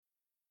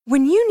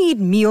When you need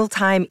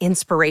mealtime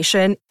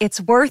inspiration,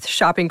 it's worth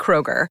shopping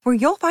Kroger, where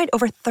you'll find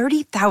over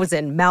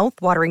 30,000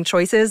 mouth-watering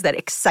choices that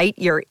excite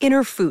your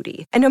inner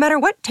foodie. And no matter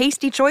what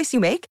tasty choice you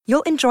make,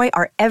 you'll enjoy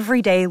our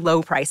everyday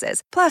low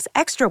prices, plus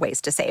extra ways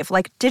to save,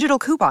 like digital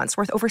coupons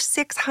worth over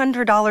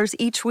 $600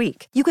 each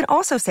week. You can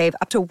also save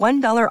up to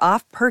 $1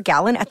 off per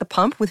gallon at the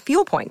pump with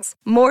fuel points.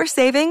 More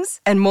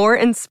savings and more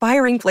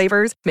inspiring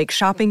flavors make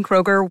shopping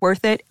Kroger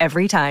worth it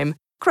every time.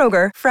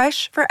 Kroger,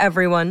 fresh for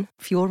everyone.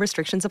 Fuel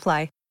restrictions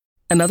apply.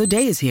 Another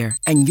day is here,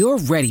 and you're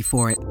ready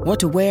for it. What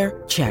to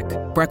wear? Check.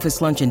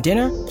 Breakfast, lunch, and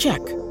dinner? Check.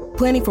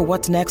 Planning for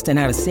what's next and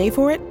how to save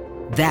for it?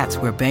 That's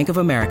where Bank of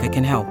America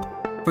can help.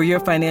 For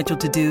your financial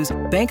to-dos,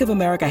 Bank of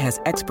America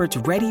has experts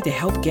ready to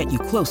help get you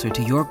closer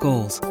to your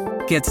goals.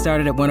 Get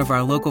started at one of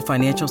our local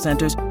financial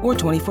centers or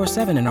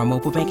 24/7 in our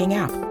mobile banking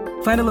app.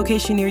 Find a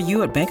location near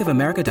you at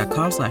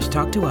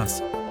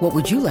bankofamerica.com/talktous. What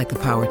would you like the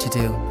power to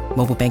do?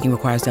 Mobile banking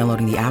requires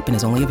downloading the app and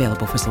is only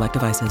available for select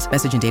devices.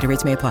 Message and data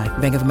rates may apply.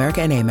 Bank of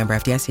America N.A., member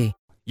FDIC.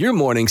 Your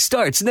morning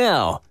starts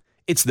now.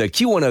 It's the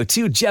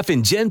Q102 Jeff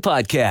and Jen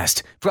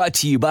podcast, brought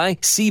to you by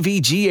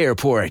CVG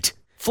Airport.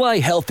 Fly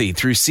healthy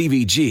through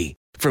CVG.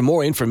 For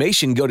more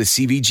information, go to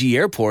CVG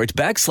Airport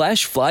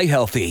 /fly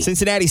healthy.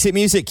 Cincinnati's hit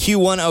music,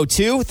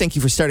 Q102. Thank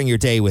you for starting your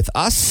day with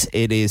us.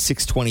 It is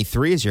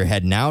 6:23 as you're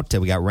heading out.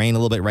 We got rain a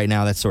little bit right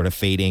now. That's sort of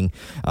fading.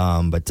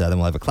 But then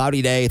we'll have a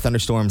cloudy day,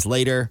 thunderstorms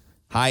later.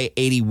 High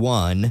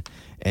 81.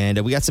 And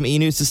we got some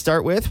e-news to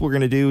start with. We're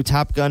going to do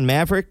Top Gun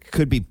Maverick.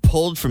 Could be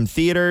pulled from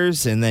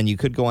theaters, and then you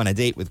could go on a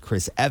date with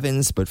Chris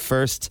Evans. But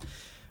first,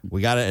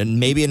 we got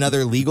maybe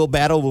another legal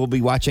battle we'll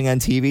be watching on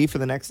TV for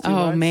the next 2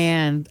 months. Oh,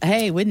 man.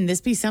 Hey, wouldn't this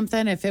be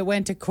something if it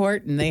went to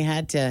court and they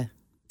had to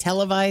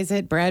televise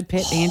it? Brad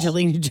Pitt,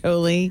 Angelina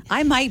Jolie.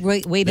 I might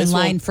wait in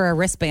line for a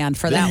wristband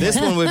for that one. This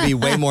one would be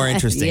way more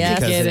interesting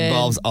Yes. because it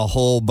involves a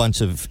whole bunch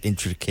of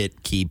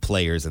intricate key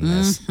players in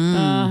this.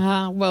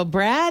 Well,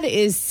 Brad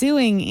is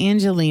suing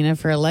Angelina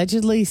for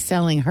allegedly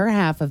selling her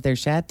half of their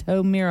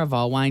Chateau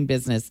Miraval wine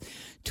business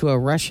to a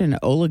Russian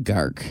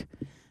oligarch.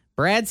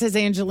 Brad says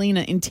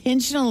Angelina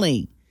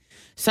intentionally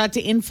sought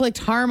to inflict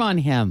harm on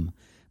him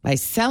by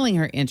selling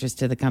her interest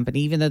to the company,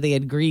 even though they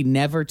had agreed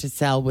never to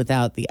sell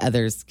without the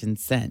other's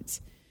consent.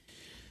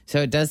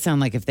 So it does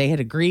sound like if they had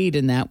agreed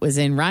and that was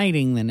in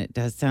writing, then it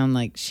does sound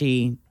like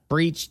she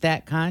breached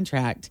that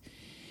contract.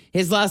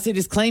 His lawsuit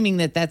is claiming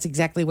that that's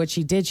exactly what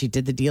she did. She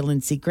did the deal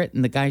in secret,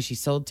 and the guy she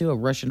sold to, a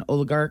Russian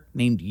oligarch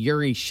named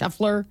Yuri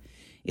Shefler,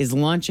 is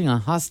launching a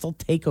hostile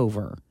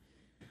takeover.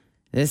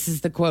 This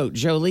is the quote.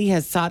 Jolie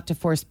has sought to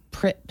force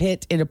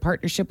Pitt into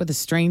partnership with a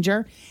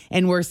stranger,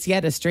 and worse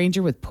yet, a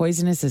stranger with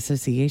poisonous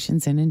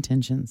associations and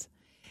intentions.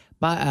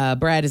 But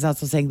Brad is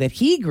also saying that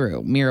he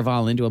grew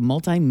Miraval into a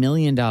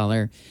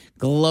multi-million-dollar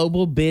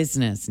global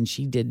business, and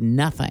she did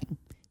nothing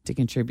to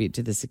contribute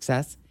to the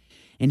success.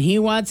 And he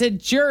wants a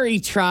jury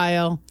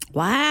trial.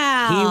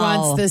 Wow. He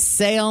wants the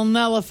sale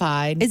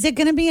nullified. Is it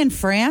going to be in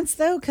France,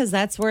 though? Because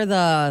that's where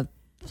the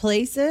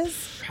place is?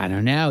 I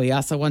don't know. He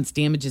also wants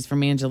damages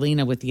from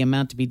Angelina with the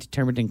amount to be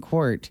determined in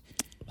court.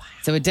 Wow.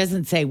 So it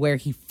doesn't say where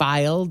he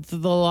filed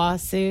the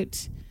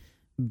lawsuit,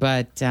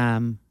 but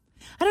I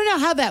don't know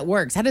how that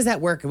works. How does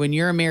that work when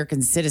you're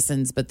American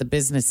citizens, but the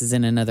business is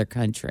in another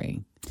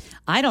country?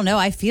 I don't know.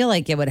 I feel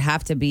like it would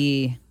have to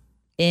be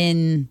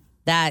in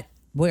that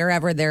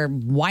wherever their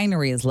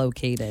winery is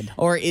located.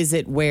 Or is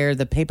it where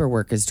the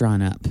paperwork is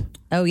drawn up?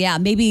 Oh, yeah.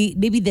 Maybe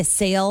the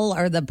sale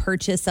or the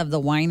purchase of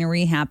the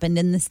winery happened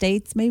in the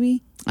States,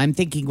 maybe? I'm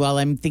thinking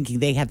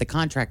they had the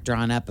contract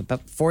drawn up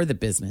but for the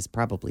business,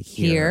 probably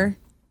here.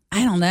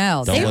 I don't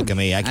know. Don't look at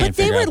me. I can't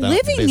figure out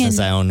the business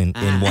I own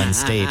in one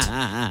state.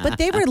 But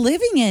they were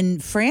living in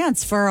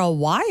France for a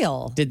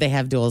while. Did they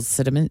have dual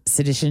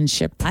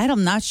citizenship?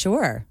 I'm not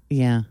sure.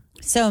 Yeah.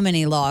 So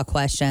many law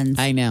questions.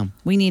 I know.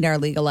 We need our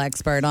legal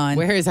expert on.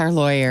 Where is our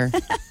lawyer?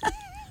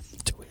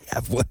 Do we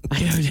have one? I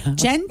don't know.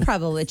 Jen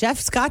probably.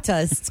 Scott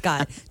does.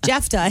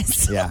 Jeff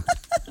does. Yeah.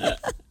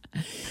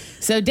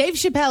 So Dave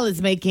Chappelle is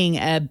making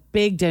a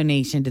big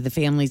donation to the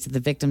families of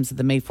the victims of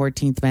the May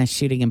 14th mass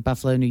shooting in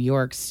Buffalo, New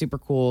York. Super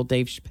cool.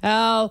 Dave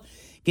Chappelle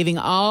giving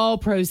all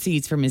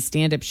proceeds from his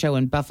stand-up show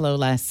in Buffalo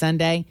last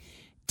Sunday.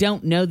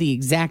 Don't know the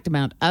exact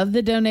amount of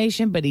the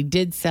donation, but he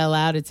did sell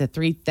out. It's a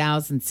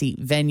 3,000-seat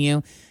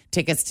venue.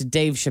 Tickets to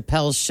Dave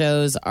Chappelle's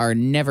shows are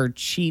never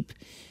cheap,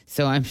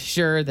 so I'm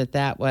sure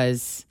that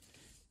was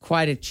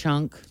quite a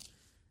chunk.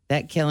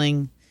 That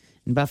killing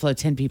in Buffalo,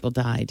 10 people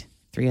died.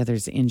 3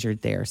 others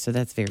injured there, so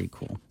that's very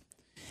cool.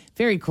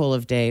 Very cool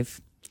of Dave.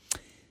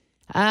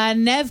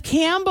 Nev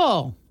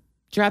Campbell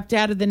dropped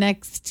out of the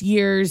next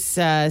year's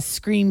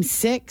Scream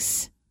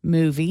 6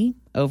 movie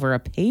over a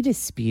pay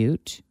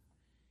dispute.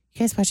 You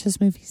guys watch those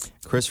movies?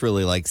 Chris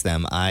really likes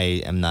them.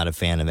 I am not a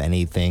fan of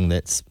anything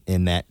that's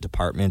in that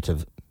department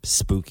of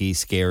spooky,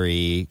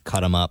 scary,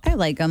 cut 'em up. I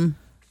like them.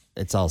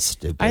 It's all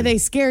stupid. Are they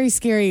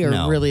scary, or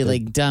No, really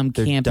like dumb,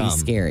 campy, dumb.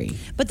 scary?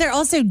 But they're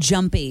also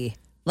jumpy.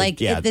 Like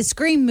the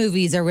Scream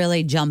movies are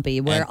really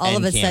jumpy, where all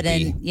of a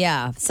sudden,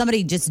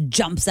 somebody just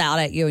jumps out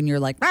at you and you're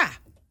like,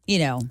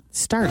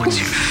 Startled. What's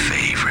your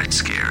favorite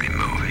scary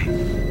movie?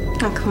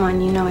 Oh, come on,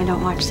 you know I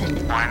don't watch that.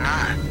 Why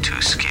not?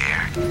 Too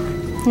scared?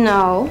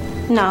 No,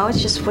 it's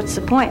just what's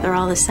the point? They're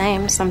all the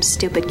same. Some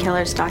stupid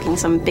killer stalking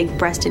some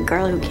big-breasted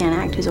girl who can't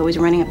act, who's always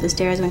running up the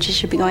stairs when she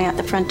should be going out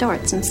the front door.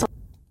 It's insulting.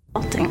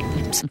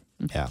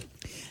 Yeah.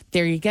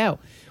 There you go.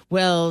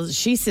 Well,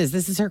 she says,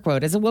 this is her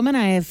quote, "As a woman,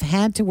 I have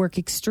had to work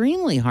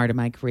extremely hard in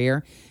my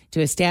career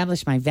to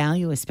establish my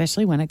value,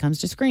 especially when it comes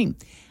to Scream.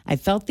 I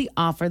felt the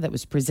offer that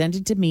was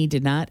presented to me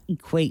did not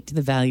equate to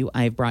the value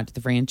I have brought to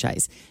the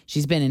franchise."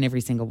 She's been in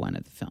every single one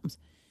of the films.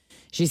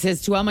 She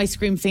says, "To all my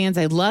Scream fans,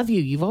 I love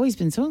you. You've always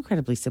been so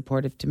incredibly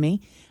supportive to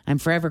me. I'm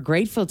forever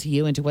grateful to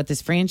you and to what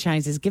this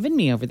franchise has given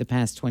me over the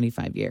past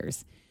 25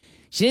 years.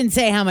 She didn't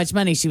say how much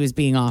money she was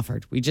being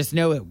offered. We just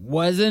know it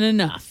wasn't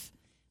enough.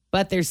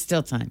 But there's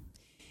still time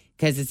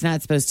because it's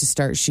not supposed to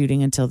start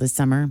shooting until this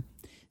summer.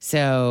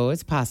 So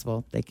it's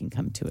possible they can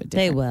come to it.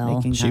 They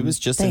will. She was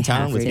just in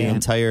town with the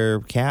entire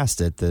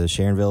cast at the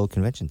Sharonville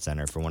Convention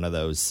Center for one of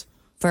those.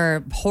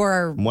 For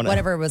horror,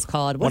 whatever it was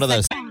called. One of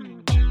those.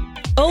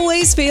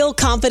 Always feel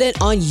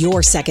confident on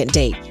your second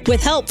date.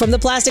 With help from the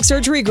Plastic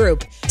Surgery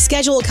Group.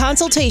 Schedule a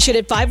consultation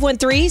at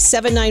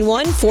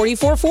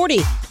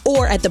 513-791-4440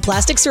 or at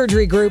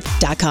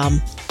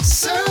theplasticsurgerygroup.com.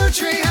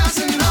 Surgery has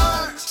an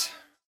art.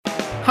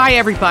 Hi,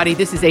 everybody.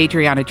 This is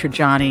Adriana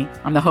Trajani.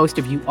 I'm the host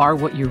of You Are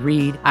What You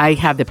Read. I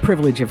have the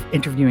privilege of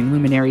interviewing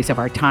luminaries of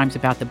our times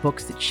about the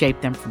books that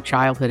shaped them from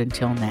childhood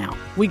until now.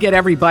 We get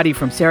everybody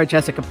from Sarah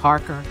Jessica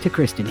Parker to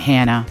Kristen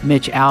Hanna,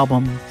 Mitch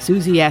Albom,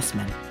 Susie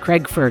Essman,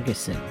 Craig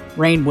Ferguson,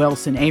 Rainn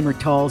Wilson, Amor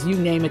Tolls, you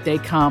name it, they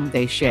come,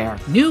 they share.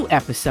 New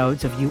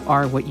episodes of You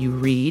Are What You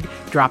Read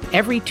drop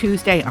every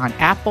Tuesday on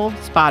Apple,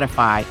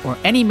 Spotify, or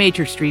any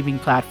major streaming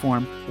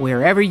platform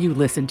wherever you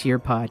listen to your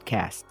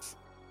podcasts.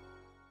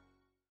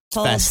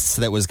 Fests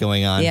that was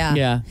going on.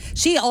 Yeah.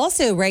 She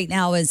also right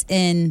now is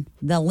in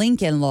The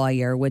Lincoln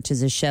Lawyer, which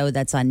is a show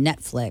that's on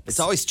Netflix.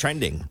 It's always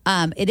trending.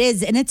 It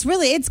is, and it's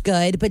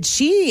good, but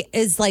she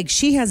is like,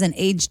 she hasn't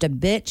aged a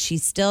bit.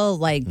 She's still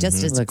like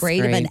just as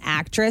great of an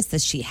actress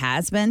as she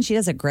has been. She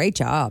does a great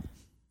job.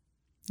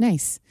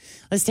 Nice.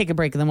 Let's take a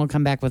break and then we'll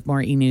come back with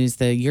more e-news.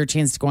 Your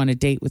chance to go on a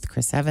date with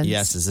Chris Evans.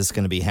 Yes, is this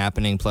going to be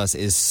happening? Plus,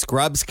 is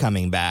Scrubs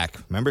coming back?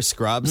 Remember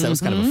Scrubs? That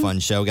was kind of a fun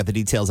show. Got the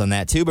details on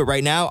that too. But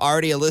right now,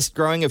 already a list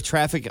growing of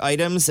traffic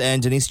items,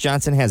 and Denise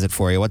Johnson has it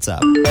for you. What's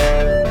up?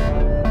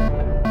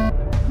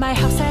 My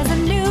house has a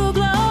new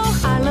glow.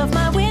 I love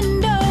my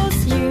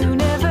windows.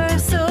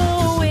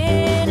 Universal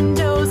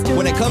Windows Direct.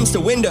 When it comes to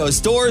windows,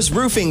 doors,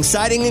 roofing,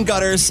 siding, and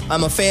gutters,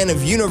 I'm a fan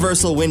of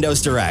Universal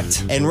Windows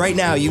Direct. And right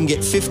now, you can get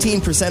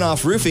 15%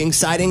 off roofing,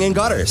 siding, and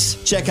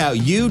gutters. Check out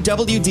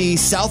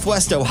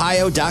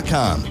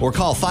uwdsouthwestohio.com or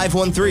call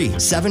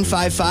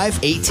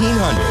 513-755-1800.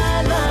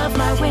 I love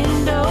my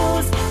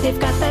windows. They've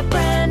got that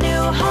brand new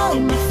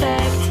home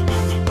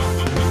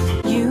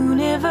effect.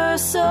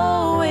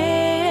 Universal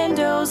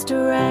Windows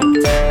Direct.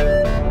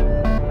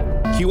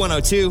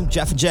 Q102,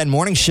 Jeff and Jen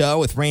morning show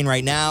with rain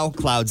right now,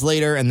 clouds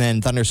later, and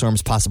then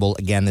thunderstorms possible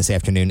again this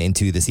afternoon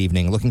into this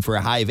evening. Looking for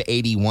a high of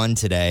 81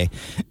 today.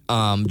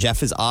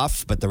 Jeff is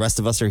off, but the rest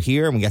of us are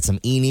here, and we got some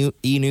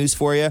e-news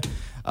for you.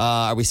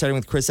 Are we starting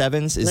with Chris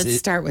Evans? Let's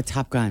start with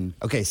Top Gun.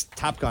 Okay,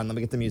 Top Gun. Let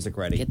me get the music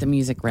ready. Get the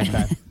music ready.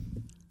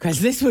 Because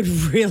this would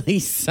really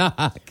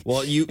suck.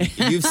 Well, you've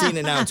seen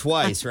it now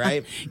twice,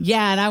 right?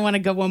 Yeah, and I want to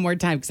go one more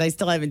time because I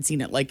still haven't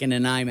seen it like in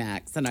an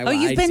IMAX. And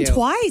you've been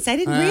twice. I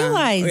didn't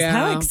realize. Yeah.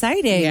 How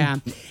exciting. Yeah,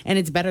 and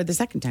it's better the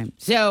second time.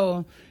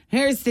 So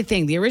here's the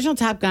thing. The original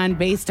Top Gun,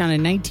 based on a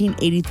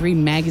 1983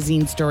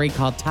 magazine story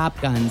called Top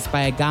Guns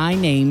by a guy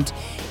named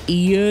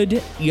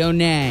Ehud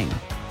Yonang.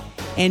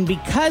 And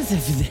because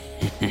of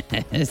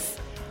this,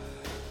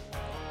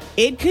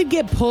 it could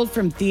get pulled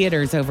from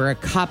theaters over a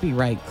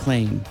copyright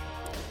claim.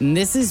 And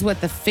this is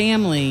what the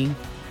family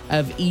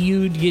of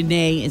Ehud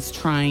Yonang is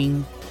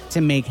trying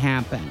to make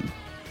happen.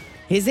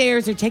 His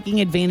heirs are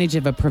taking advantage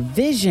of a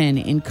provision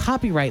in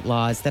copyright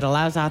laws that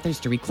allows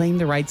authors to reclaim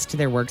the rights to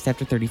their works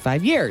after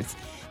 35 years.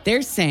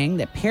 They're saying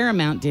that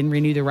Paramount didn't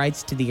renew the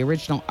rights to the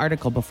original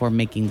article before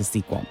making the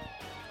sequel.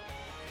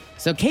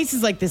 So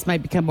cases like this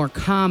might become more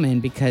common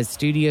because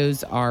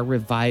studios are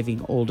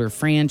reviving older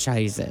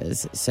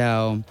franchises.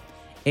 So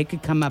it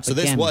could come up again.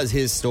 So this was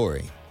his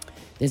story.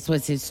 This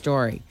was his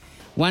story.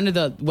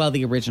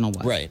 The original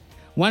was. Right.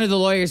 One of the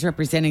lawyers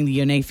representing the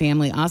Yonang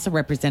family also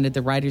represented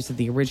the writers of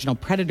the original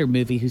Predator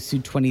movie who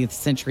sued 20th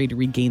Century to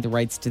regain the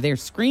rights to their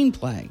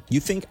screenplay.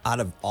 You think out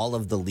of all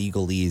of the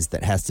legalese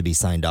that has to be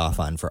signed off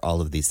on for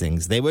all of these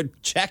things, they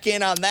would check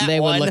in on that They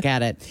one? would look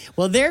at it.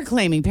 Well,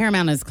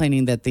 Paramount is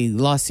claiming that the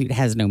lawsuit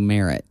has no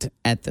merit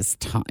at this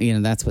time.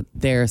 That's what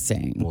they're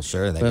saying. Well,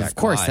 sure. But of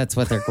course, that's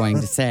what they're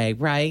going to say,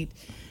 right?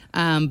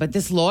 But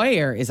this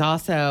lawyer is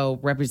also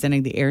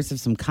representing the heirs of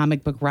some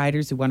comic book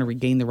writers who want to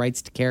regain the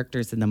rights to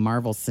characters in the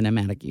Marvel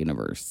Cinematic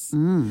Universe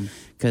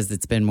because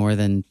it's been more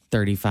than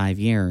 35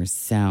 years.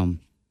 So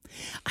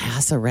I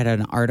also read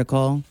an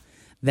article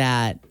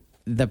that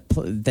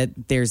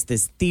there's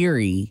this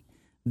theory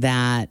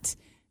that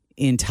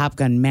in Top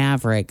Gun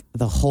Maverick,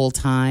 the whole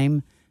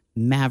time,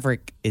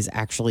 Maverick is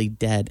actually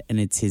dead and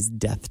it's his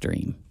death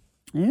dream.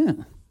 Yeah.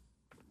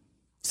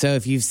 So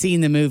if you've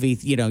seen the movie,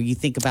 you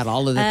think about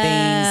all of the things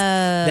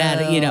that,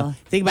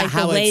 think about Like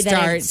how the way it that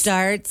it starts.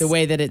 starts. The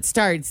way that it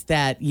starts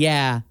that,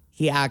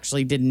 he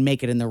actually didn't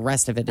make it and the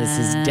rest of it is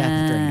his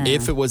death dream.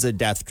 If it was a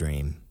death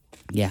dream.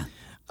 Yeah.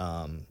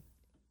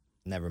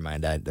 Never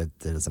mind. That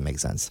doesn't make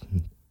sense.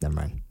 Never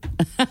mind.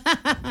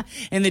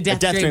 And the A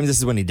death dream, this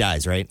is when he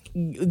dies, right?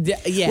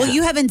 Yeah. Well,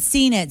 you haven't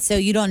seen it, so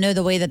you don't know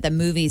the way that the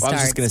movie Well, I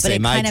was starts. just gonna but say,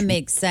 it my kind of dr-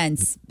 makes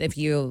sense if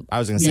you. I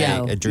was going to say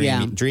know. a dream.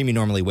 Yeah. Dream, you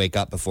normally wake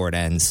up before it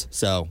ends.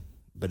 So,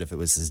 but if it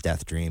was his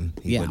death dream,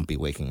 he wouldn't be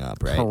waking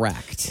up, right?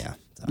 Correct. Yeah.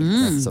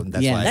 So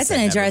that's why I That's said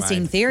an never interesting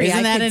mind. theory.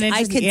 Isn't that an I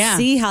interesting- could yeah.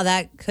 see how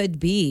that could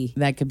be.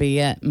 That could be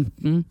it.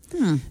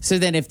 Mm-hmm. So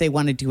then if they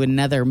want to do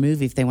another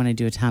movie, if they want to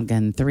do a Top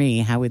Gun 3,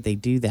 how would they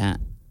do that?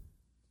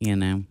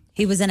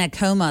 He was in a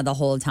coma the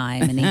whole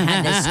time, and he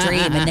had this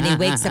dream, and then he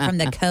wakes up from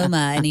the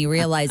coma, and he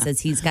realizes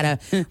he's got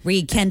to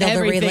rekindle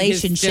Everything the is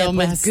relationship still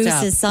with messed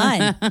Goose's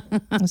son.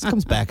 This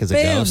comes back as a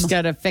Boom. ghost.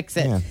 Got to fix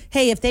it. Yeah.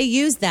 Hey, if they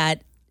use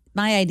that,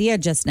 my idea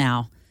just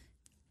now,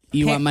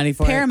 You want money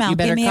for Paramount, it? You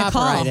better give me a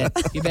copyright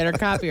call. it. You better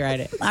copyright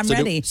it. I'm So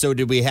ready. so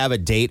did we have a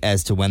date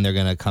as to when they're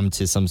going to come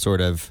to some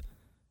sort of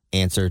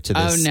answer to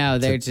Oh this? no,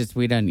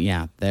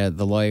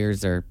 the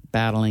lawyers are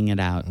battling it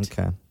out.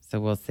 Okay. So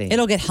we'll see.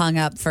 It'll get hung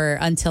up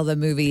until the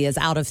movie is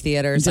out of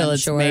theaters. Until I'm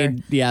it's sure.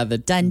 made, the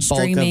Done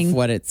bulk streaming of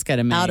what it's going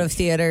to make. out of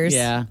theaters.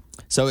 Yeah.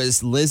 So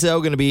is Lizzo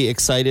going to be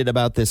excited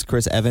about this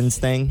Chris Evans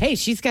thing? Hey,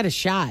 she's got a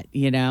shot,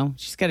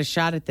 She's got a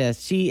shot at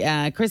this.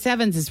 Chris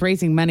Evans is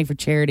raising money for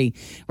charity,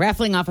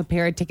 raffling off a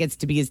pair of tickets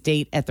to be his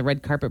date at the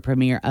red carpet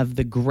premiere of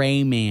The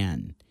Gray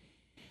Man.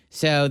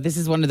 So this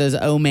is one of those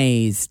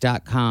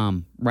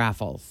omaze.com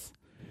raffles.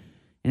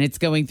 And it's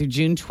going through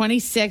June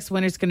 26th.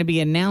 Winner's going to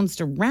be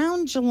announced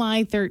around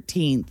July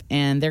 13th.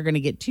 And they're going to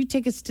get 2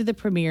 tickets to the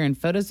premiere and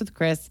photos with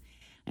Chris.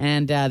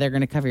 And they're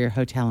going to cover your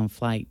hotel and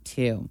flight,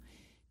 too.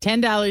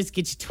 $10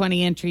 gets you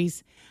 20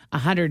 entries.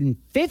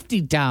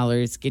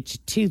 $150 gets you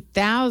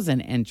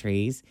 2,000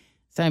 entries.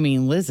 So,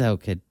 Lizzo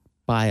could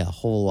buy a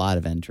whole lot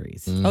of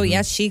entries. Oh,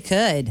 yes, she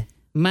could.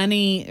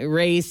 Money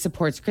raised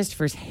supports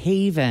Christopher's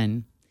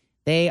Haven.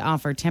 They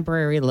offer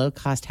temporary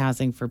low-cost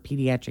housing for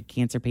pediatric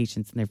cancer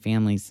patients and their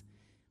families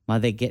while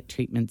they get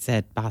treatments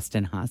at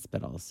Boston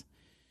hospitals.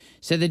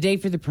 So the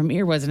date for the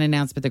premiere wasn't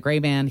announced, but The Gray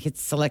Man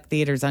hits select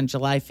theaters on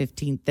July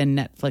 15th, then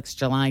Netflix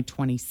July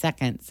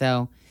 22nd.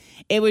 So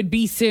it would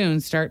be soon.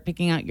 Start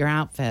picking out your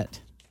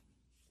outfit.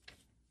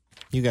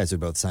 You guys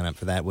would both sign up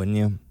for that, wouldn't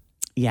you?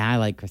 Yeah, I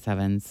like Chris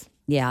Evans.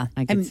 Yeah.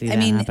 I could see that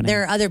happening.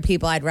 there are other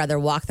people I'd rather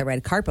walk the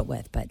red carpet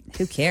with, but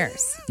who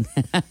cares?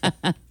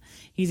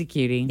 He's a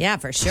cutie. Yeah,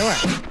 for sure.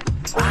 You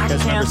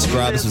guys remember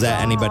Scrubs? Was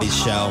that anybody's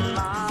show?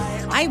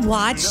 I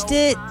watched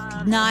it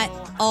not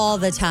all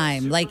the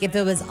time. Like if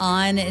it was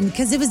on, and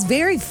because it was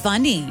very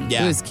funny.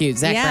 Yeah. It was cute.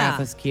 Zach Yeah. Braff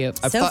was cute.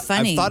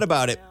 Funny. I've thought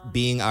about it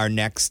being our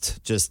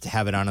next, just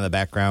have it on in the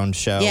background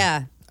show.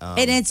 Yeah.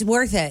 And it's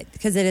worth it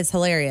because it is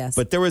hilarious.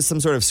 But there was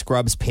some sort of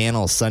Scrubs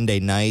panel Sunday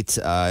night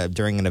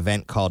during an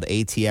event called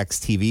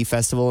ATX TV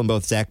Festival, and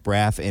both Zach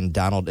Braff and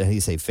Donald, how do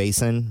you say,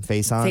 Faison?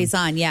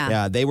 Faison, yeah.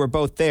 Yeah, they were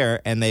both there,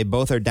 and they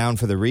both are down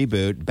for the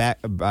reboot.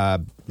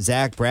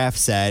 Zach Braff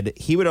said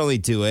he would only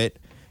do it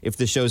if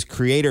the show's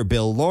creator,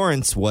 Bill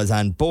Lawrence, was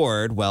on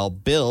board. Well,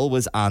 Bill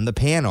was on the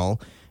panel,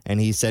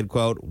 and he said,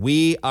 quote,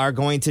 "We are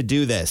going to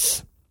do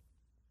this."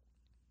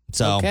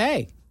 So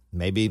Okay.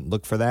 maybe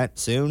look for that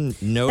soon.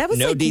 No, That was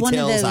no like one of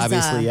details, those,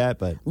 obviously, yet,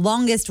 but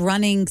longest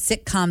running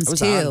sitcoms It was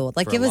too. on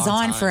Like for it a was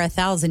long on time. for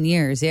 1,000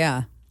 years.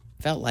 Yeah.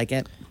 Felt like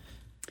it.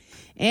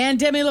 And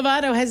Demi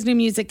Lovato has new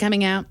music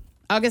coming out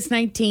August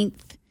 19th.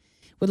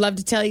 Would love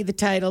to tell you the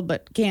title,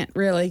 but can't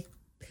really.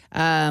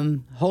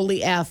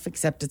 Holy F,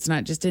 except it's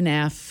not just an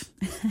F.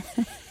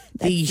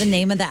 That's the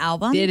name of the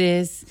album? It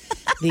is.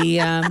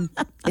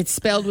 It's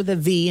spelled with a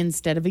V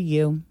instead of a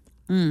U.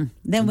 Then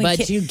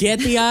But you get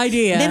the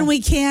idea. Then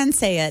we can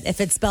say it if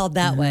it's spelled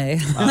that way.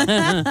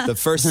 the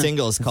first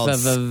single is called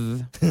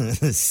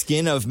V-v-v.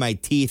 Skin of My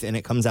Teeth, and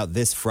it comes out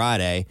this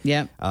Friday.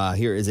 Yep.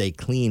 Here is a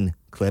clean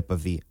clip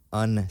of the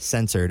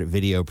uncensored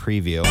video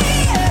preview.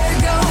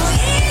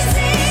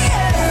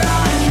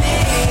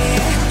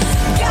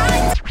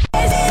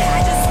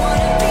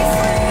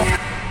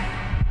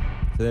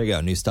 So there you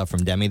go. New stuff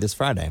from Demi this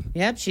Friday.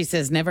 Yep, she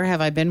says, never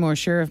have I been more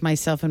sure of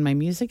myself and my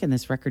music, and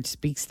this record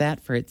speaks that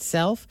for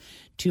itself.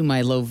 To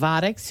my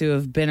Lovatics, who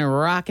have been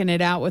rocking it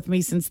out with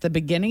me since the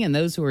beginning, and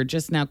those who are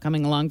just now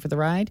coming along for the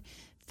ride,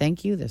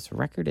 thank you. This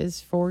record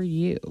is for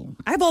you.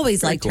 I've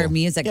always Very liked her cool.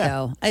 music, Yeah.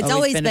 though. It's Always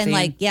always been a been fan?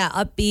 like,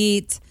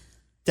 upbeat.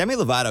 Demi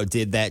Lovato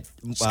did that.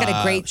 She's got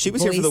a great She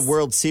was here for voice. the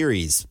World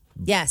Series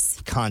Yes.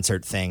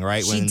 concert thing,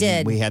 right? She when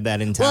did. we had that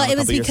in town. Well, a it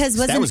was couple years- because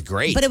that was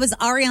great. But it was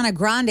Ariana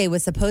Grande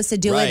was supposed to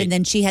do Right. it, and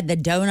then she had the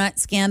donut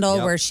scandal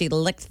Yep. where she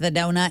licked the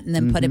donut and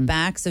then put it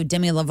back. So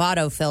Demi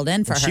Lovato filled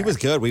in for her. She was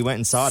good. We went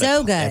and saw it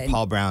So at, good. at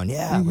Paul Brown.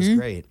 Yeah, it was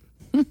great.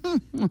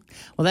 Well,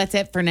 that's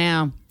it for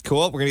now.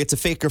 Cool. We're going to get to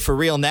Faker for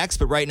Real next,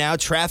 but right now,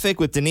 traffic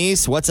with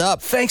Denise. What's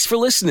up? Thanks for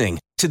listening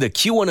to the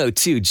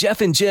Q102 Jeff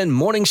and Jen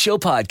Morning Show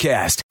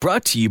podcast,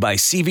 brought to you by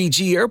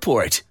CVG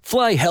Airport.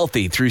 Fly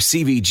healthy through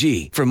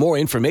CVG. For more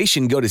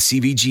information, go to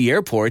CVG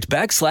Airport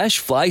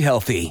 /fly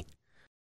healthy.